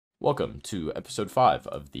Welcome to episode 5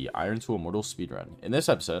 of the Iron to Immortal speedrun. In this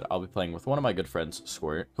episode, I'll be playing with one of my good friends,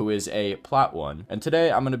 Squirt, who is a Plat 1. And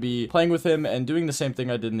today, I'm going to be playing with him and doing the same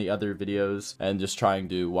thing I did in the other videos and just trying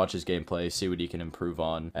to watch his gameplay, see what he can improve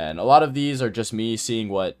on. And a lot of these are just me seeing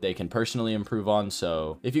what they can personally improve on.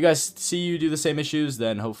 So if you guys see you do the same issues,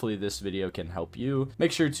 then hopefully this video can help you.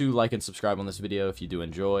 Make sure to like and subscribe on this video if you do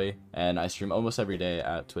enjoy. And I stream almost every day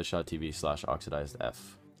at twitch.tv/oxidizedf.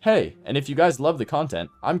 Hey, and if you guys love the content,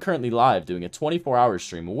 I'm currently live doing a 24-hour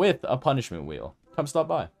stream with a punishment wheel. Come stop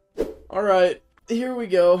by. Alright, here we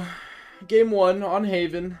go. Game 1 on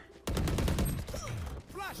Haven.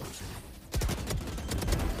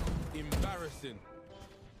 Embarrassing.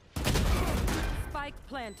 Spike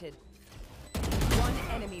planted. One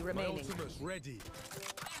enemy remaining. My ultimate's ready.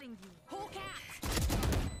 Hawk out.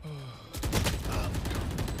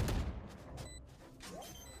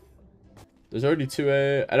 There's already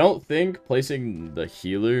 2A. I don't think placing the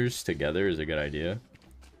healers together is a good idea.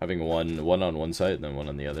 Having one on one side and then one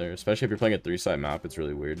on the other. Especially if you're playing a 3-side map, it's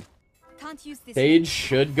really weird. Can't use this. Sage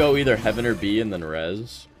should go either Heaven or B and then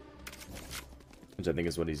Res. Which I think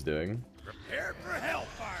is what he's doing. Prepare for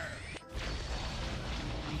hellfire.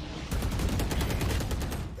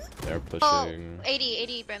 They're pushing. Oh,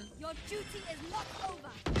 80 Brim. Your duty is not over.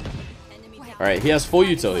 Enemy down. Alright, he has full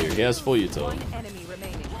util here. He has full util. One enemy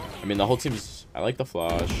remaining. I mean, the whole team's... I like the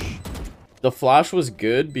flash. The flash was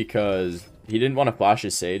good because he didn't want to flash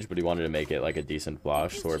his Sage, but he wanted to make it like a decent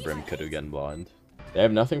flash so where Brim could have gotten blind. They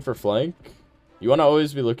have nothing for flank. You want to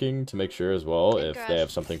always be looking to make sure as well if they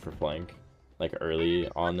have something for flank, like early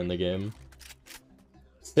on in the game.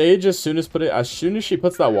 Sage, as soon as she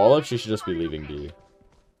puts that wall up, she should just be leaving B.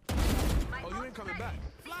 Oh, you ain't coming back.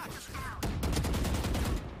 Flash.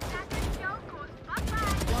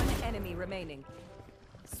 One enemy remaining.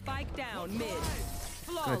 Spike down mid.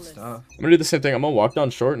 Flawless. Good stuff. I'm gonna do the same thing. I'm gonna walk down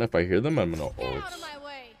short, and if I hear them, I'm gonna ult. Get out of my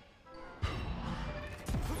way.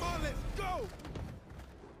 Come on, let's go.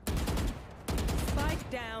 Spike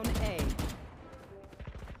down A.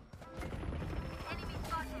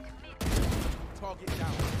 Target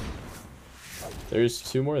down. There's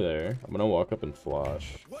 2 more there. I'm gonna walk up and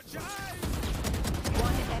flash. Watch your eyes.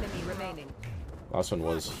 One enemy remaining. Last one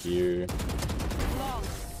was here.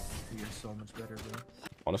 Flawless. You're so much better, bro.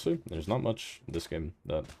 Honestly, there's not much in this game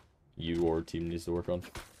that you or team needs to work on.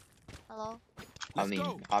 Hello. I mean,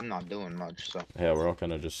 I'm not doing much, so. Yeah, we're all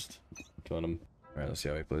kind of just killing him. Alright, let's see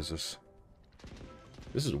how he plays this.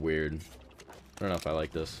 This is weird. I don't know if I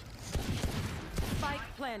like this. Spike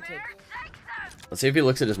planted. Let's see if he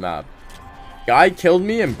looks at his map. Guy killed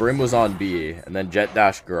me and Brim was on B, and then Jet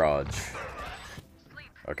dash garage.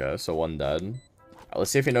 Okay, so 1 dead.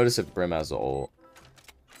 Let's see if he notices if Brim has the ult.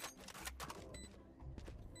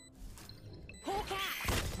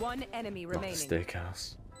 One enemy Not remaining. the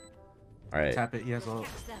steakhouse. Alright. Tap it, he has ult.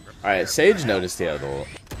 Alright, Sage noticed he had ult.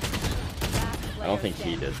 Last I don't player think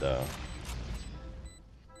he did though.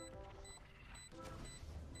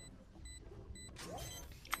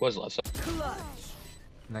 Was less. Clutch.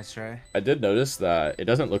 Nice try. I did notice that it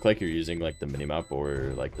doesn't look like you're using like the minimap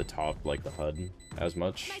or like the top, like the HUD as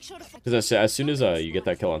much. Because as soon as you get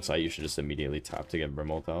that kill on site, you should just immediately tap to get Brim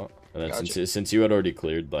ult out. And then Gotcha. since you had already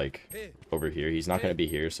cleared like over here, he's not going to be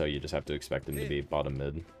here, so you just have to expect him to be bottom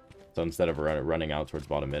mid. So instead of running out towards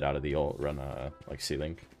bottom mid out of the ult, run like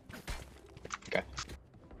C-Link. Okay.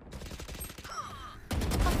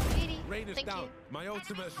 Oh, 80. Rain is Thank down. you. My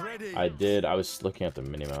ultimate's ready. I was looking at the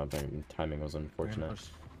minimap and timing was unfortunate. Push.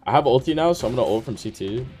 I have ulti now, so I'm going to ult from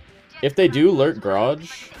CT. If they do lurk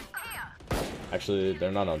garage... Actually,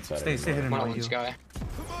 they're not on side. Stay hidden One on on you. this guy.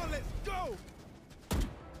 Come on, let's go.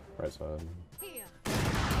 Right side.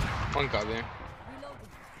 One guy there.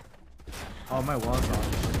 Oh, my wall's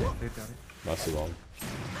off. They've got it. Not too long.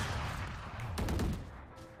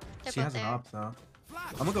 They're She both has an there. op, though.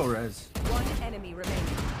 I'm gonna go res. One enemy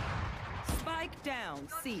remaining. Spike down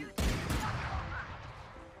C.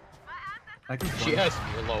 I can She flank. has to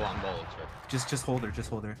be low on bullets, right? Just hold her, just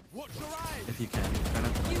hold her. Watch your eyes. If you can. Try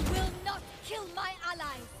not to- You will not kill my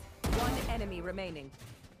allies. One enemy remaining.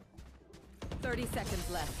 30 seconds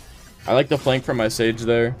left. I like the flank from my Sage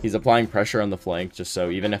there. He's applying pressure on the flank just so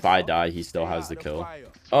even if I die, he still has the kill.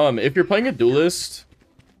 If you're playing a duelist,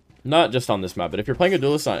 not just on this map, but if you're playing a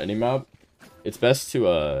duelist on any map, it's best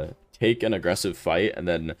to take an aggressive fight and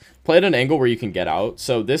then play at an angle where you can get out.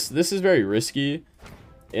 So this is very risky,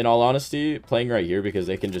 in all honesty, playing right here because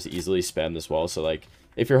they can just easily spam this wall. So like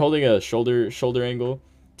if you're holding a shoulder angle,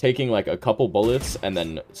 taking like a couple bullets and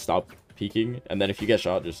then stop peeking, and then if you get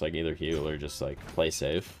shot, just like either heal or just like play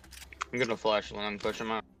safe. I'm gonna flash when I'm pushing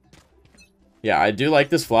out. Yeah, I do like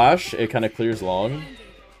this flash. It kind of clears long.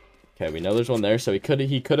 Okay, we know there's one there, so he could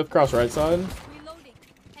have crossed right side. Reloading.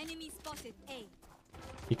 Enemy spotted. A.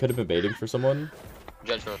 He could have been baiting for someone.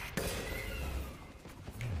 Jet short.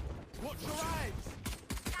 Watch your eyes.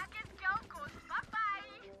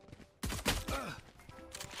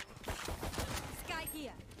 Sky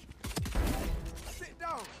here. Sit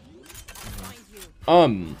down.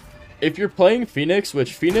 Find you. If you're playing Phoenix,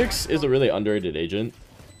 which Phoenix is a really underrated agent.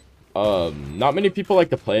 Not many people like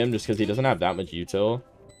to play him just because he doesn't have that much util.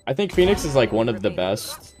 I think Phoenix is like one of the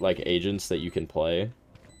best like agents that you can play.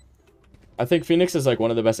 I think Phoenix is like one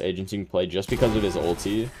of the best agents you can play just because of his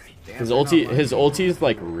ulti. His ulti is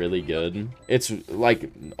like really good. It's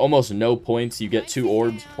like almost no points. You get 2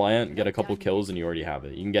 orbs, plant, get a couple kills, and you already have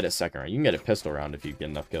it. You can get it second round. You can get a pistol round if you get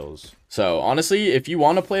enough kills. So honestly, if you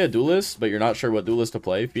want to play a duelist, but you're not sure what duelist to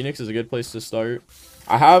play, Phoenix is a good place to start.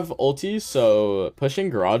 I have ulti, so pushing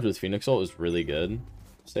garage with Phoenix ult is really good.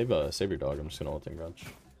 Save your dog. I'm just gonna ult in garage.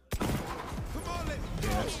 Come on, let's Yeah,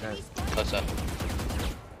 that's that. That's that.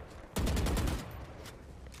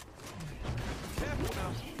 careful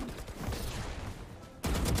now.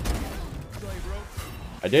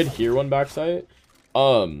 I did hear one backside.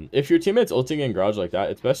 If your teammate's ulting in garage like that,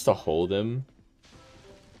 it's best to hold him.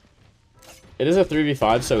 It is a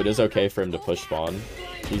 3v5, so it is okay for him to push spawn.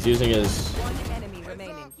 He's using his... One enemy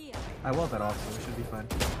remaining. I walled that off, so we should be fine.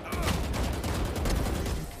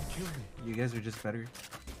 You guys are just better.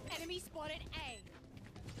 Enemy spotted. A.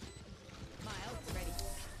 My ult's ready.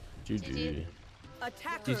 GG.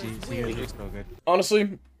 Attackers GG, so win. you guys are still good.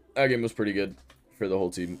 Honestly, that game was pretty good for the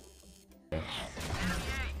whole team.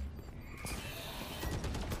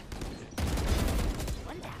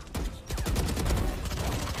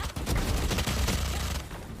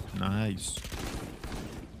 Nice.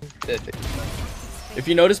 If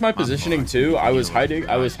you notice my positioning too, I was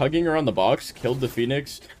hugging around the box, killed the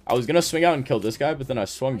Phoenix. I was gonna swing out and kill this guy, but then I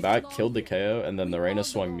swung back, killed the KO, and then the Reyna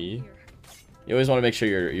swung me. You always want to make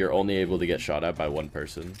sure you're only able to get shot at by one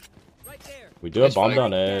person. We do have bomb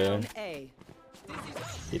down A. Down A.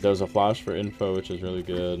 He throws a flash for info, which is really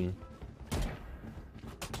good.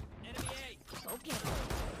 Okay.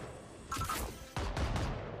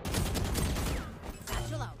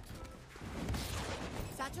 Satchel out.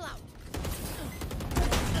 Satchel out.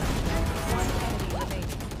 One enemy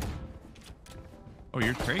remaining. Oh,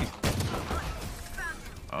 you're great.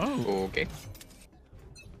 Oh. Okay.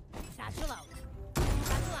 Satchel out.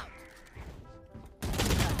 Satchel out.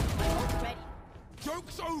 Ult ready.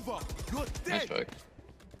 Joke's over. You're Nice dead. fight.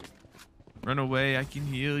 Run away, I can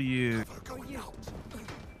heal you. Going out.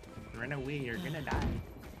 Run away, you're gonna die.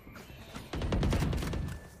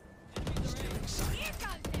 Here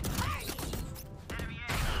comes the party.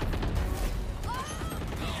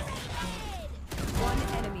 One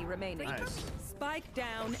enemy remaining. Nice. Spike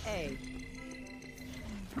down A.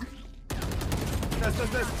 This.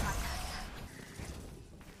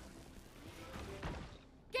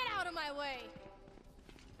 Get out of my way.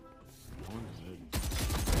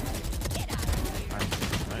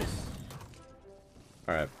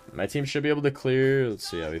 Alright, my team should be able to clear. Let's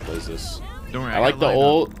see how he plays this. Don't worry. I like the got lined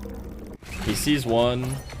ult. He sees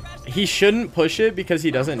one. He shouldn't push it because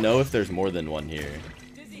he doesn't know if there's more than one here.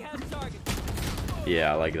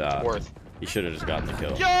 Yeah, I like that. Worth. He should have just gotten the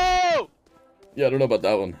kill. Yo! Yeah, I don't know about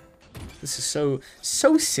that one. This is so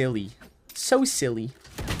silly. So silly.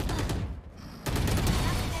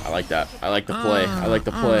 I like that. I like the play. I like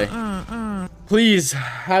the play. Please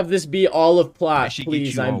have this be all of I plat. should get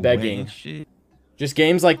Please, you I'm all begging. wet and shit. Just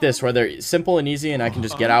games like this where they're simple and easy and I can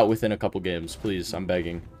just get out within a couple games. Please, I'm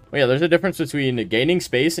begging. Oh yeah, there's a difference between gaining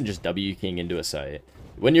space and just W-keying into a site.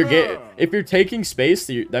 When you're if you're taking space,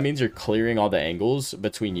 that means you're clearing all the angles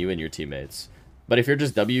between you and your teammates. But if you're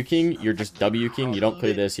just W-keying, you're just W-keying. You don't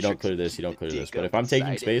clear this, you don't clear this, you don't clear this. But if I'm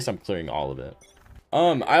taking space, I'm clearing all of it.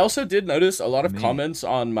 I also did notice a lot of comments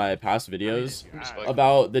on my past videos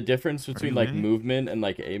about the difference between like movement and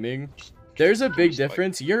like aiming. There's a big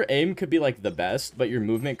difference. Your aim could be like the best, but your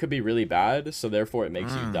movement could be really bad, so therefore it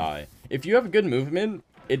makes you die. If you have good movement,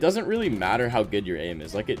 it doesn't really matter how good your aim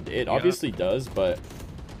is. Like it obviously does, but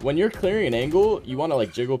when you're clearing an angle, you want to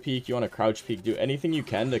like jiggle peek, you want to crouch peek, do anything you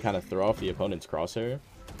can to kind of throw off the opponent's crosshair,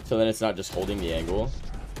 so then it's not just holding the angle.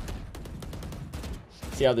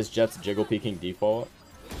 See how this Jet's jiggle peeking default?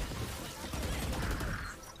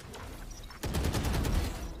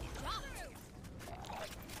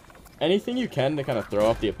 Anything you can to kind of throw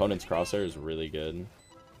off the opponent's crosshair is really good.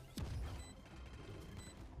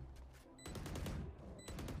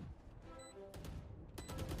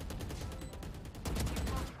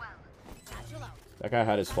 That guy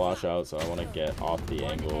had his flash out, so I want to get off the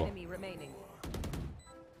angle. Enemy remaining.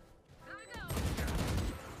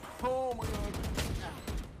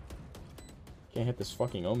 Can't hit this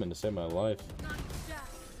fucking omen to save my life.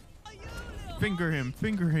 Finger him.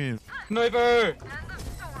 Finger him. Sniper!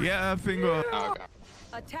 Yeah, finger. Oh, okay.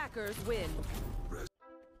 Attackers win.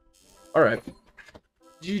 Alright.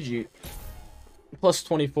 GG. Plus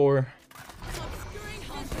 24.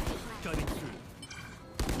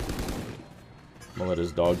 I'm gonna let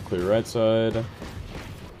his dog clear right side.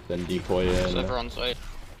 Then decoy in. Sniper on site.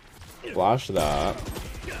 Flash that.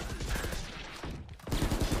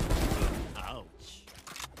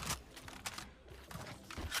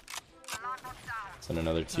 Send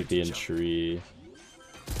another TP and tree.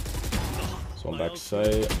 So one back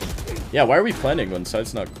site. Yeah, why are we planning when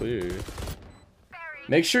site's not clear?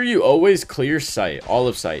 Make sure you always clear site, all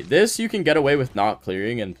of site. This you can get away with not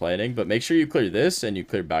clearing and planning, but make sure you clear this and you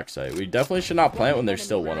clear back site. We definitely should not plant when there's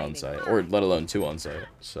still one on site, or let alone two on site.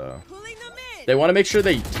 So they want to make sure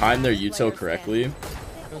they time their util correctly.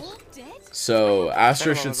 So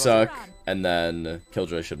Astra should suck, and then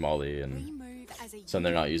Killjoy should molly, and so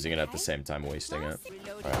they're not using it at the same time, wasting it.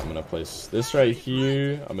 Alright, I'm gonna place this right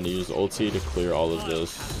here. I'm gonna use ulti to clear all of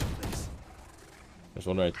this. There's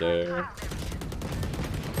one right there.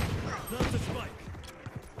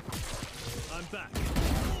 I'm back.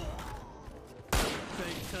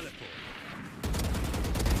 Fake teleport.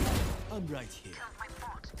 I'm right here.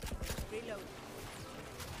 Reload.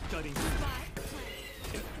 Cutting.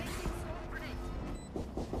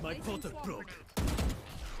 My portal broke.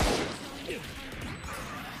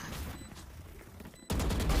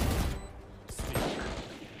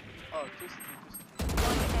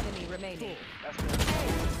 One enemy remaining.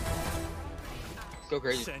 Go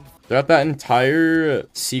crazy. Send. Throughout that entire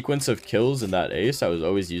sequence of kills in that ace, I was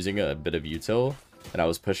always using a bit of util, and I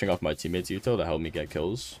was pushing off my teammates' util to help me get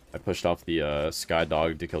kills. I pushed off the Sky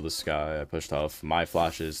Dog to kill the Sky. I pushed off my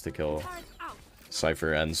flashes to kill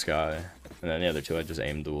Cypher and Sky. And then the other two I just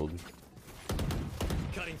aim dueled.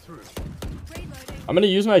 Cutting through. I'm gonna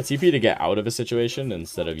use my TP to get out of a situation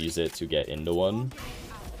instead of use it to get into one.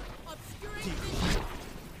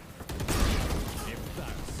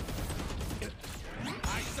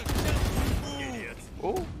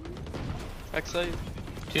 Oh, backside.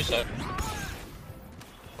 Two side.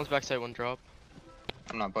 One's backside, one drop.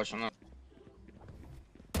 I'm not pushing that.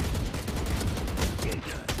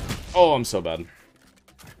 Oh, I'm so bad.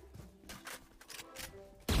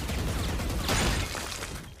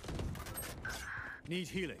 Need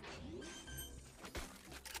healing.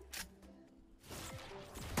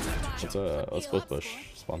 Let's both push.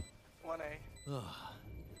 Spawn. 1A.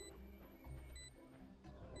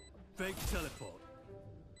 Fake teleport.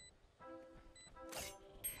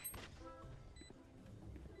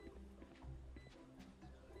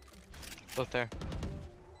 Both there.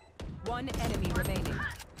 One enemy remaining.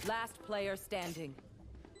 Last player standing.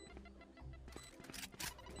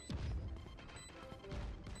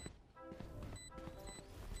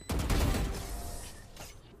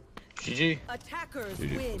 GG. Attackers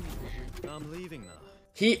GG. win. I'm leaving now.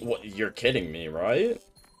 What? You're kidding me, right?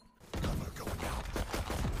 Come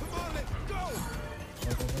on, let's go!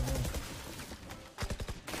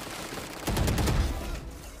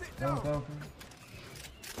 Sit Go, down. go, go.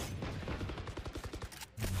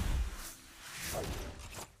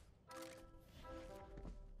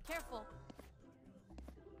 Careful.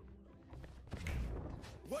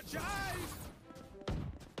 Watch your eyes!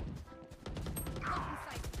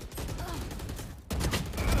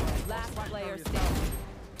 Last player standing.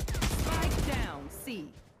 Spike down. C.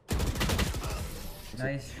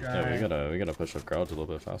 Nice try. Yeah, we gotta push the crowds a little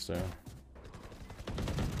bit faster.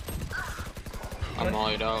 I'm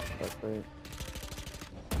mollied out.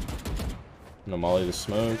 No molly the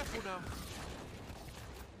smoke.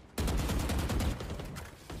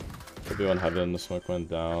 Could be on heaven. The smoke went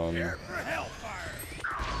down.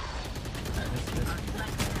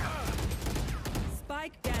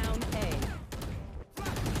 Spike down A.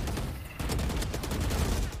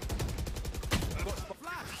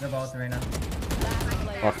 They're both right now. Last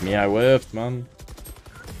player. Fuck me, I whiffed, man.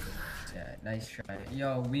 Yeah, nice try.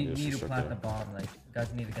 Yo, we Yes, need to sure plant do. the bomb. Like, you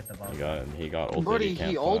guys need to get the bomb. He got ulted. Buddy, can't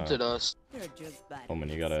he fly. ulted us. They're just bad. Oh man,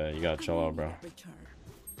 you gotta chill out, bro.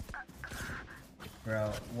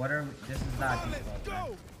 Bro, what are we? This is not default. Go!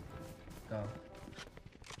 Man. Go.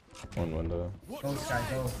 One window. Go, Sky,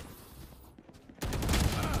 go.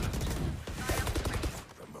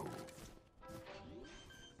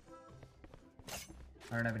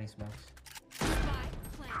 I don't have any smokes.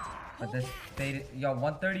 But this faded. Yo,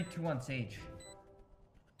 132 on Sage.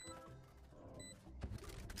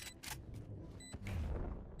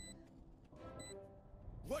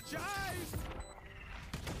 Watch your eyes!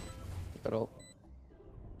 Got ult.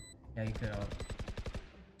 Yeah, you could.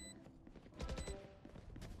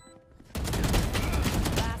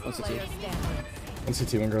 Last player standing. One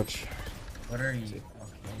CT, one grudge. What are you? Okay.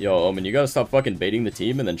 Yo, Omen, you gotta stop fucking baiting the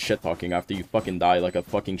team and then shit talking after you fucking die like a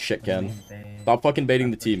fucking shit can. Stop fucking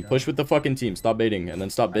baiting the team. Push with the fucking team. Stop baiting and then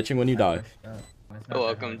stop bitching when you die.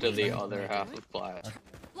 Welcome to the other half of Flash.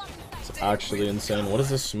 It's actually insane. What is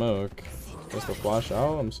this smoke? Is the flash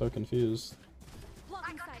out? I'm so confused.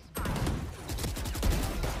 Blocking sight.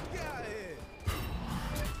 Get out of here.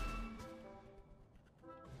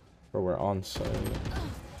 Bro, we're on site.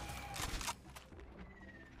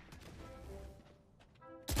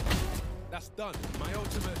 That's done. My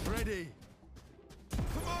ultimate's ready.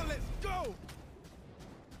 Come on, let's go.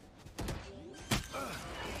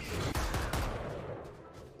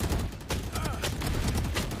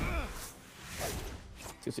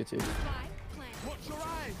 Two CT. Watch your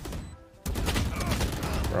eyes.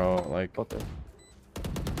 Bro, like, what the?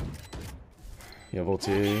 You have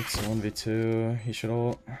ulti. It's 1v2. He should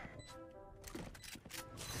ult.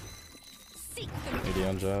 AD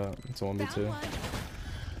on jet. It's a 1v2.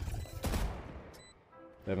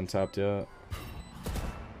 They haven't tapped yet.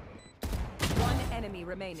 One enemy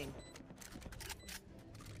remaining.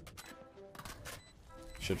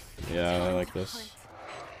 Should, yeah, I like this.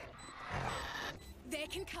 They're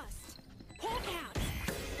concussed. Hawk out.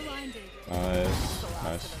 Blinded. Nice.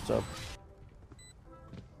 Nice. What's up?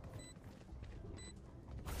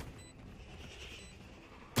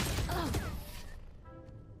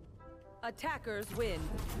 Attackers win.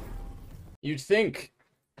 You'd think,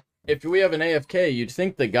 if we have an AFK, you'd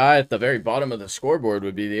think the guy at the very bottom of the scoreboard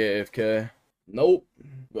would be the AFK. Nope.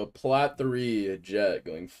 A plat 3, a jet,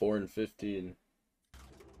 going 4 and 15.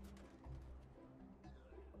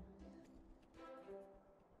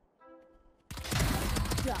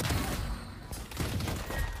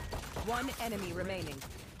 One enemy remaining.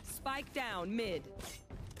 Spike down mid.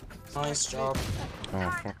 Nice job.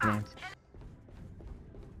 Oh, fuck me.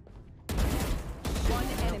 One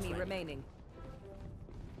enemy remaining.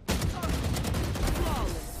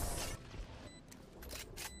 Flawless.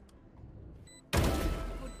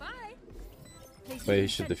 Goodbye. Wait, he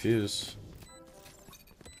should defuse.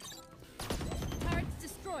 Turrets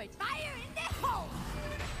destroyed. Fire in the hole.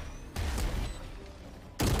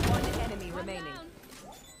 One enemy remaining.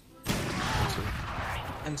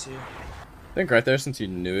 NC. I think right there, since you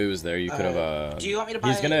knew he was there, you could have, Do you want me to buy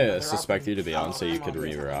he's gonna another suspect option? you to be on, Oh, so you I'm could on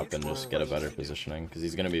it. re-wrap and just get a better positioning, because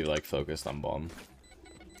he's gonna be, like, focused on bomb.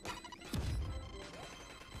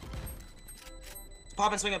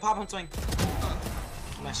 Pop and swing it, pop and swing.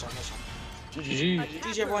 Nice shot, nice shot. GG.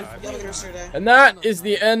 GG everyone. You have a good rest of your day. And that is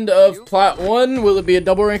the end of Plat 1. Will it be a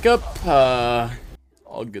double rank up?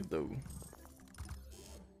 All good, though.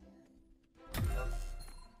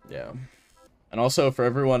 Yeah. And also, for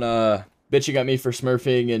everyone, bitching at me for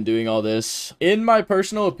smurfing and doing all this. In my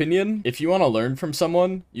personal opinion, if you want to learn from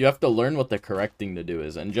someone, you have to learn what the correct thing to do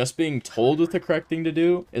is. And just being told what the correct thing to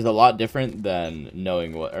do is a lot different than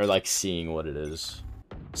knowing what, or like seeing what it is.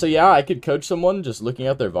 So yeah, I could coach someone just looking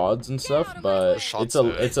at their VODs and stuff, but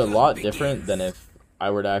it's a lot different than if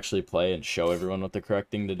I were to actually play and show everyone what the correct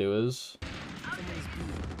thing to do is.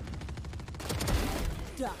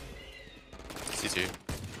 C2.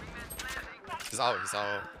 He's out, he's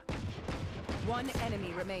out. One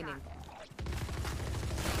enemy remaining.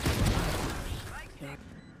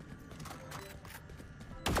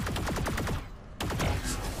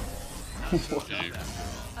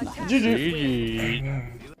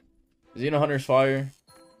 GG. Xeno Hunter's fire.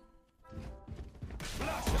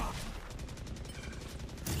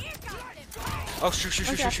 Oh, shoot, shoot,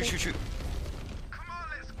 shoot, shoot, shoot, shoot, shoot.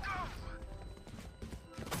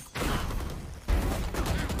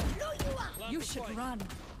 You should run.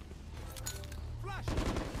 Flash.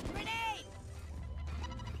 Grenade.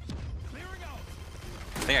 Clearing out.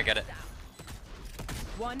 I think I get it.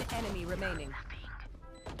 One enemy remaining.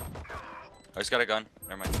 I just got a gun.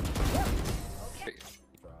 Never mind.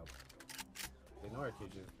 They know our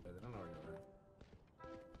cages, but they don't know where you are.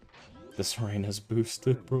 This rain has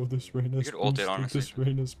boosted, bro. This rain has could ult it, boosted. honestly. This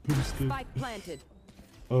rain has boosted. Spike planted.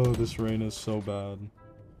 Oh, this rain is so bad.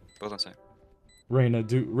 Both on site.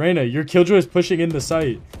 Reyna, your killjoy is pushing in the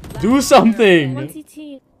site. Do something!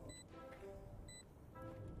 CT.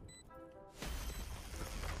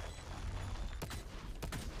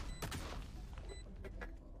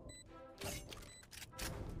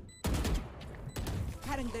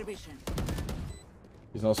 Their vision.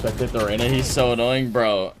 He's no spectator Reyna. He's so annoying,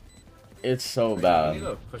 bro. It's so You need bad.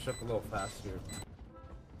 to push up a little faster.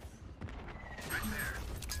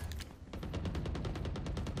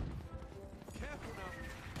 Careful now.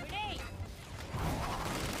 Grenade.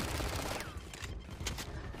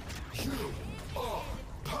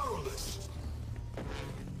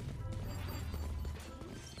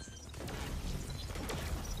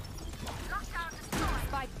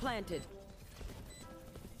 planted.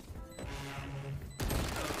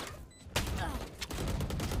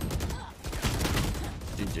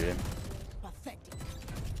 GG.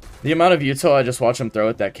 The amount of util I just watched him throw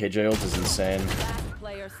at that KJ ult is insane. Last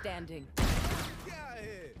player standing.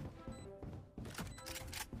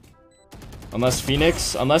 Unless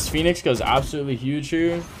Phoenix goes absolutely huge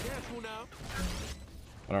here.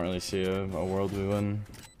 I don't really see a world we win.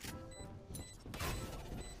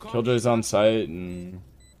 Killjoy's on site and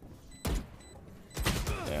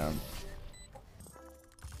damn.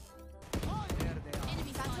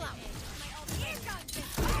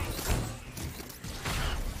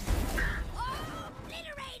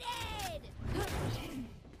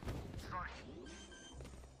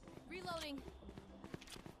 Reloading.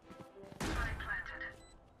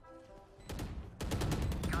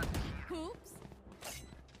 Oops.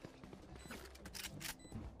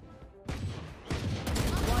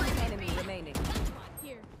 One enemy remaining.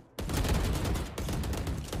 Here.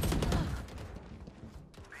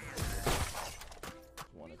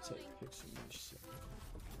 Wanna take pics of me.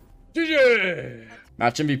 GG!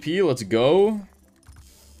 Match MVP, let's go.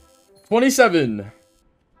 27.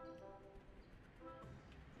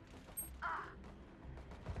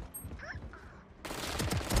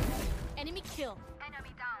 Enemy kill. Enemy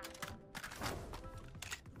down.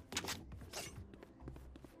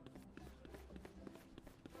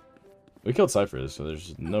 We killed Cypher, so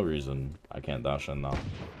there's no reason I can't dash in now.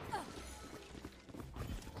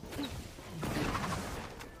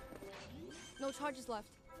 No charges left.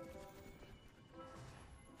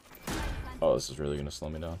 Oh, this is really gonna slow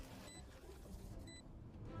me down.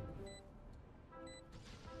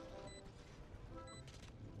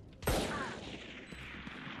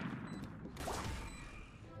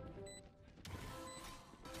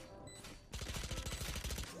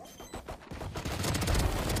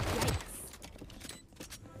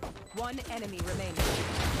 One enemy remaining.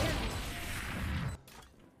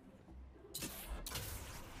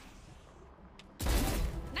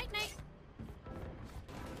 Night night.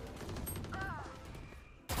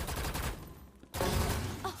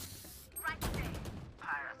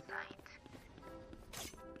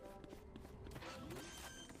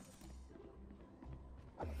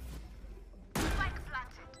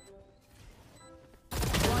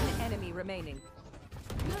 One enemy remaining.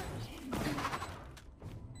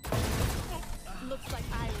 Looks like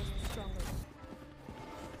I was the stronger.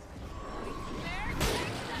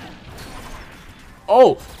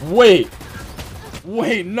 Oh, wait.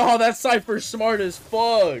 Wait, no, that Cypher's smart as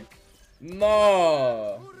fuck.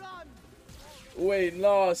 Nah. Wait,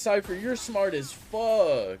 nah, Cypher, you're smart as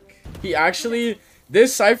fuck. He actually,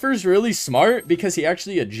 this Cypher's really smart because he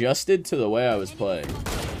actually adjusted to the way I was playing.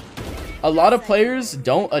 A lot of players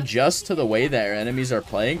don't adjust to the way their enemies are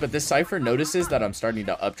playing, but this Cypher notices that I'm starting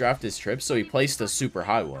to updraft his trip, so he placed a super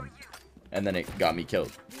high one. And then it got me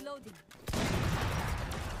killed. Reloading.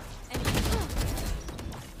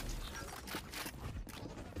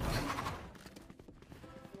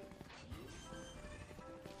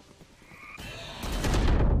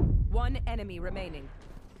 One enemy remaining.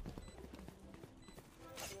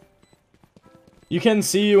 You can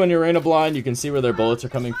see when you're Reyna blind, you can see where their bullets are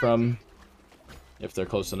coming from. If they're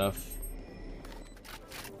close enough.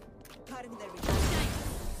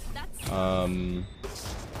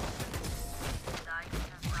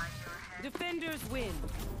 Defenders win.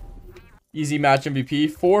 Easy match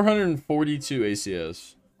MVP, 442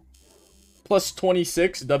 ACS. Plus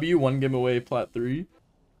 26 W, 1 giveaway, plat 3.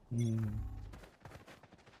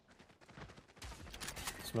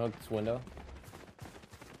 Smoked window.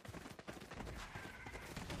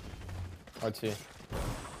 R2.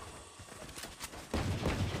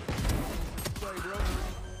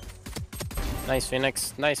 Nice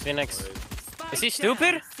Phoenix. Nice Phoenix. Is he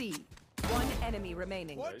stupid? C. One enemy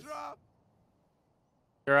remaining.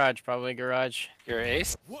 Garage, probably garage. You're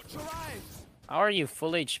ace? How are you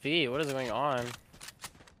full HP? What is going on?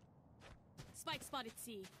 Spike spotted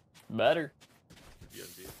C. Better.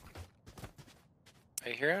 I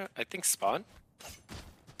hear, I think spawn.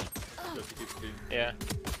 Yeah.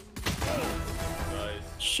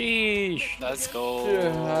 Sheesh. Let's go.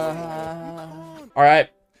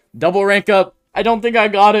 Alright. Double rank up. I don't think I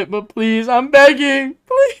got it, but please, I'm begging.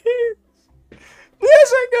 Please.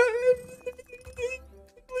 Yes, I got it.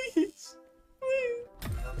 Please. Please.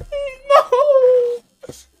 No.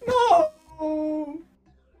 No.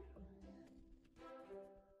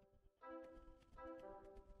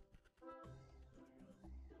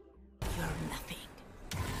 You're nothing.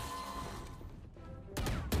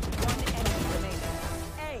 One enemy remaining.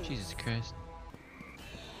 A. Jesus Christ.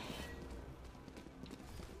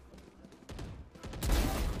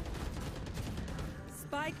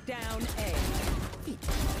 Spike down A.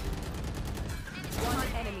 One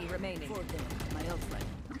enemy remaining. My ult ready.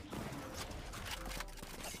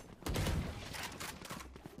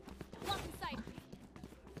 Blocking sight.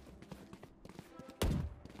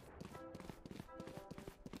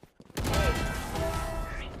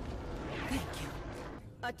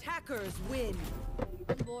 Attackers win.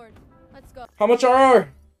 On board. Let's go. How much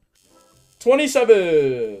RR?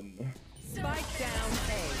 27. Spike down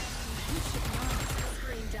A.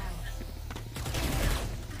 Screen down.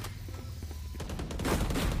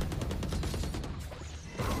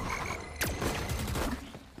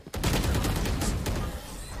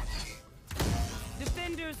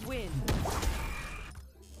 Defenders win.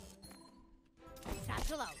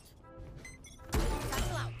 Satchel out.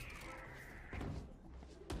 Satchel out.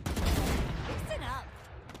 Listen up.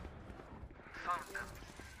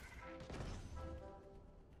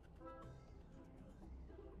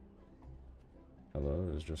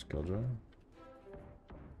 Hello, is just Killjoy?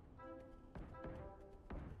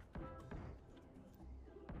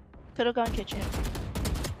 Could've gone kitchen.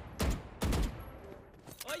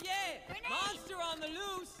 Oh yeah! Monster on the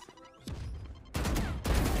loose!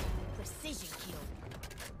 Precision kill.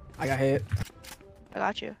 I got hit. I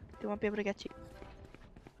got you. They won't be able to get you.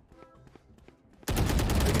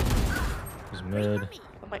 He's mid.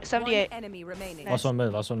 Oh my, 78. One enemy remaining. Last one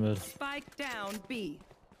mid, last one mid. Spike down B.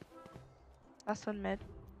 Last one mid.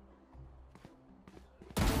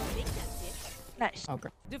 Nice. Okay.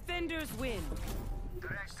 Defenders win.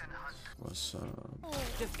 What's up?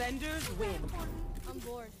 Defenders win. On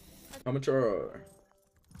board. How much RR?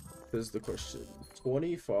 Here's the question.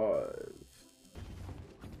 25.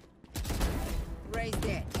 Raise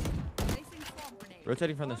it.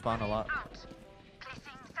 Rotating from the spawn a lot.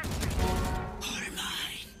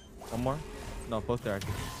 One more? No, both there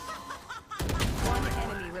actually. One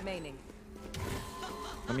enemy remaining.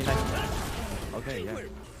 I mean, nice. Okay, yeah.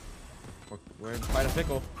 We're in quite a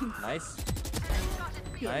pickle. Nice.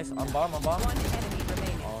 Nice. On bomb, on bomb. One enemy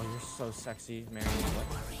remaining. Oh, you're so sexy, Mary.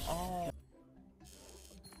 Oh.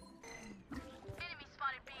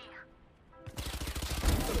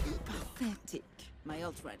 Pathetic. My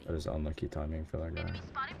ult ready. That is unlucky timing for that guy.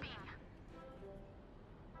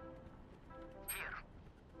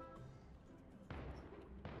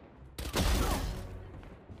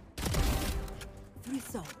 Three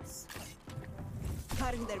souls.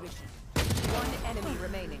 Cutting their vision. One enemy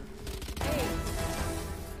remaining. Hey.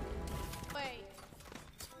 Wait.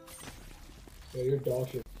 Yeah, you're dog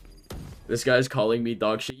shit. This guy's calling me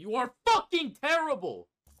dog shit. You are fucking terrible!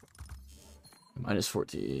 Minus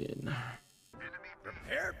 14.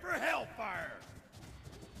 Prepare for hellfire.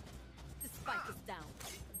 The spike is down.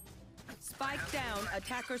 Spike down.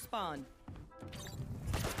 Attacker spawn.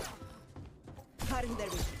 Cutting their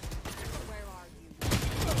vision. Where are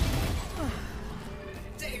you?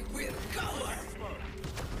 They will cover.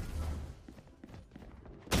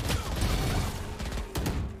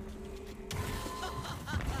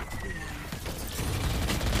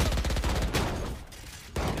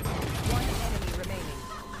 One enemy remaining.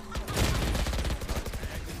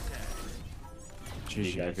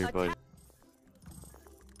 GG everybody.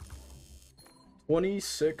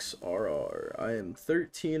 26 RR. I am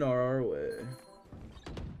 13 RR away.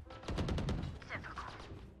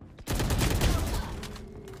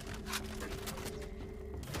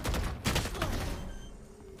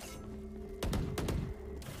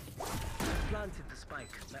 Planted the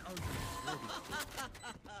spike. My ultimate is ready.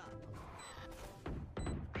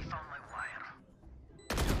 They found my wire.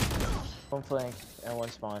 One flank and one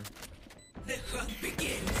spawn. The hunt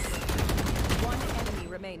begins. One enemy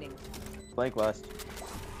remaining. Flank west.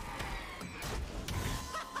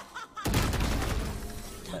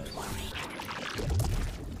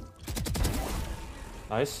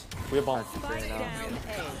 Nice. We have bomb. Spike down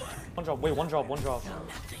A. One drop. Wait, one drop, one drop.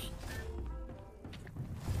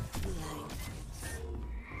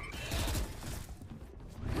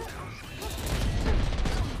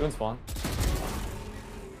 Doing spawn.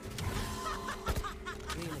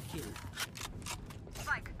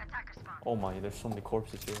 Oh my, there's so many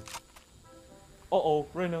corpses here. Uh-oh,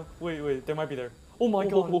 Reyna. Wait, they might be there. Oh my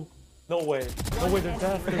god. No way. No way, they're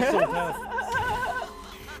dead. They're so dead.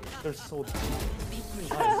 They're so dead.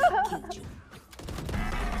 Nice.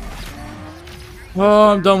 Oh,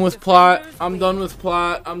 I'm done with plat. I'm done with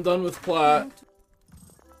plat. I'm done with plat.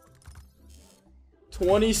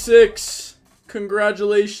 26.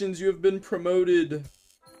 Congratulations, you have been promoted.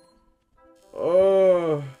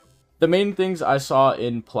 Oh. The main things I saw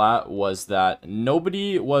in plat was that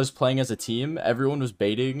nobody was playing as a team. Everyone was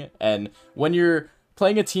baiting, and when you're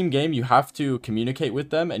playing a team game, you have to communicate with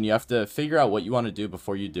them and you have to figure out what you want to do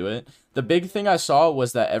before you do it. The big thing I saw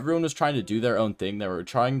was that everyone was trying to do their own thing. They were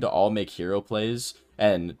trying to all make hero plays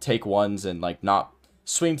and take ones and like not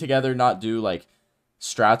swing together, not do like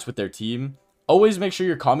strats with their team. Always make sure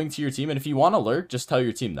you're calming to your team, and if you want to lurk, just tell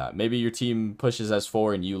your team that. Maybe your team pushes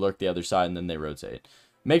S4 and you lurk the other side and then they rotate.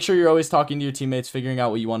 Make sure you're always talking to your teammates, figuring out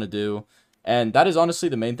what you want to do. And that is honestly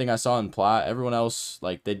the main thing I saw in Plat. Everyone else,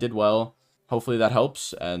 like, they did well. Hopefully that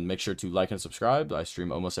helps, and make sure to like and subscribe. I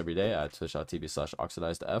stream almost every day at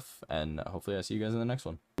twitch.tv/oxidizedf, and hopefully I see you guys in the next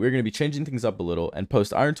one. We're going to be changing things up a little and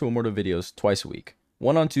post Iron to Immortal videos twice a week.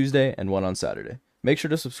 One on Tuesday and one on Saturday. Make sure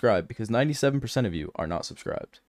to subscribe because 97% of you are not subscribed.